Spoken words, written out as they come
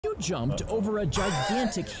You jumped over a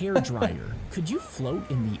gigantic hairdryer. Could you float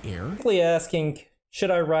in the air? Basically asking, should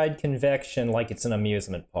I ride convection like it's an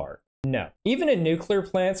amusement park? No. Even in nuclear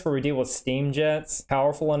plants where we deal with steam jets,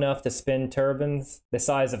 powerful enough to spin turbines the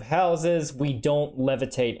size of houses, we don't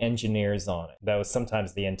levitate engineers on it. That was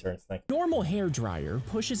sometimes the interns think. Normal hairdryer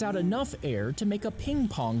pushes out enough air to make a ping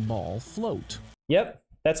pong ball float. Yep.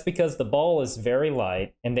 That's because the ball is very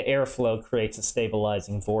light and the airflow creates a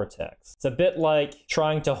stabilizing vortex. It's a bit like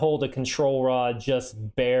trying to hold a control rod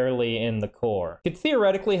just barely in the core. You could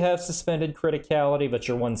theoretically have suspended criticality, but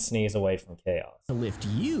you're one sneeze away from chaos. To lift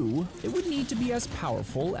you, it would need to be as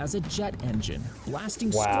powerful as a jet engine,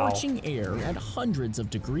 blasting scorching air at hundreds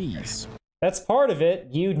of degrees. That's part of it.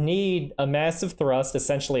 You need a massive thrust,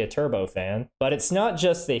 essentially a turbofan. But it's not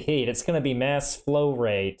just the heat, it's going to be mass flow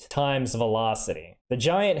rate times velocity. The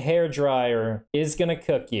giant hairdryer is going to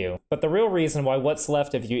cook you, but the real reason why what's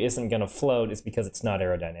left of you isn't going to float is because it's not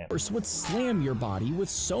aerodynamic. Force would slam your body with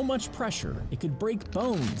so much pressure, it could break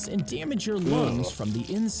bones and damage your lungs from the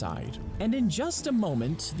inside. And in just a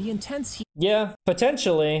moment, the intense heat— Yeah,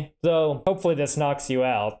 potentially, though hopefully this knocks you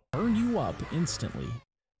out. —burn you up instantly.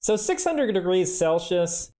 So 600 degrees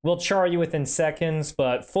Celsius will char you within seconds,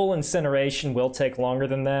 but full incineration will take longer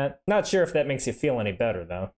than that. Not sure if that makes you feel any better, though.